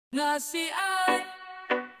Selassie I,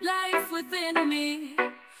 life within me.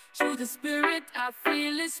 Through the spirit I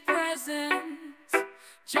feel His presence.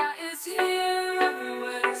 Jah is here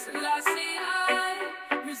everywhere. Selassie I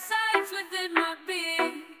resides within my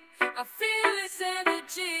being. I feel His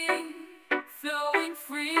energy flowing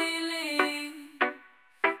freely.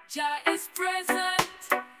 Jah is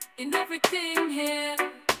present in everything here.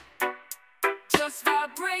 Just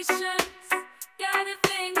vibrations, got a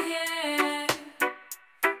thing here.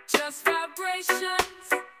 Just vibrations,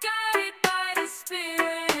 guided by the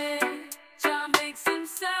Spirit. Jah makes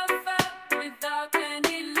Himself up without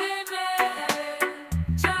any limit.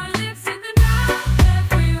 Jah lives in the now,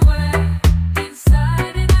 everywhere,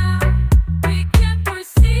 inside and out. We can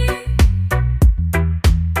perceive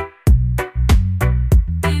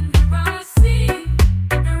in the raw sea,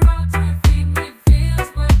 in the raw turfing reveals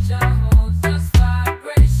what Jah holds. Just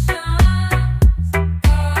vibrations.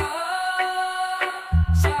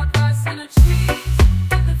 Jah grows in the trees,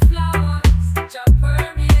 in the flowers. Jah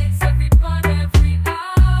permeates every part, every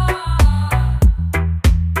hour.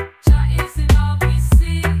 Jah is in all we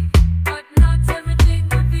see, but not everything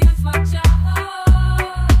reveals what Jah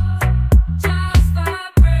holds. Just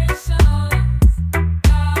vibrations.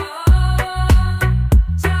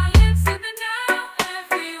 Jah lives in the now,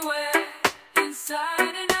 everywhere,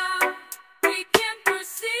 inside and out. We can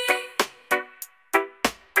perceive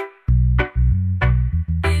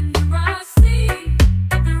in the raw sea,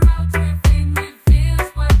 in the raw turfing reveals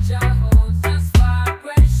what Jah holds. Just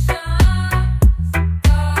vibrations.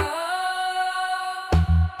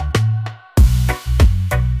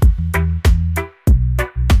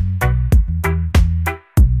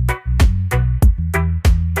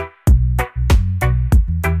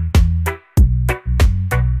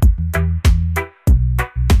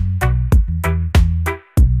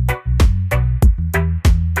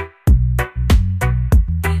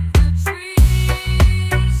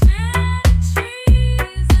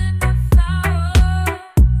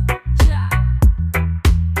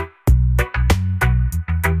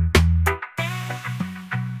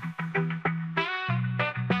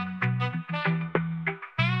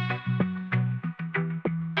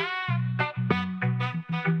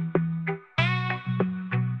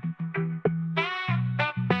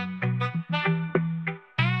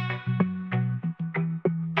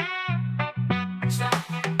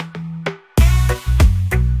 Jah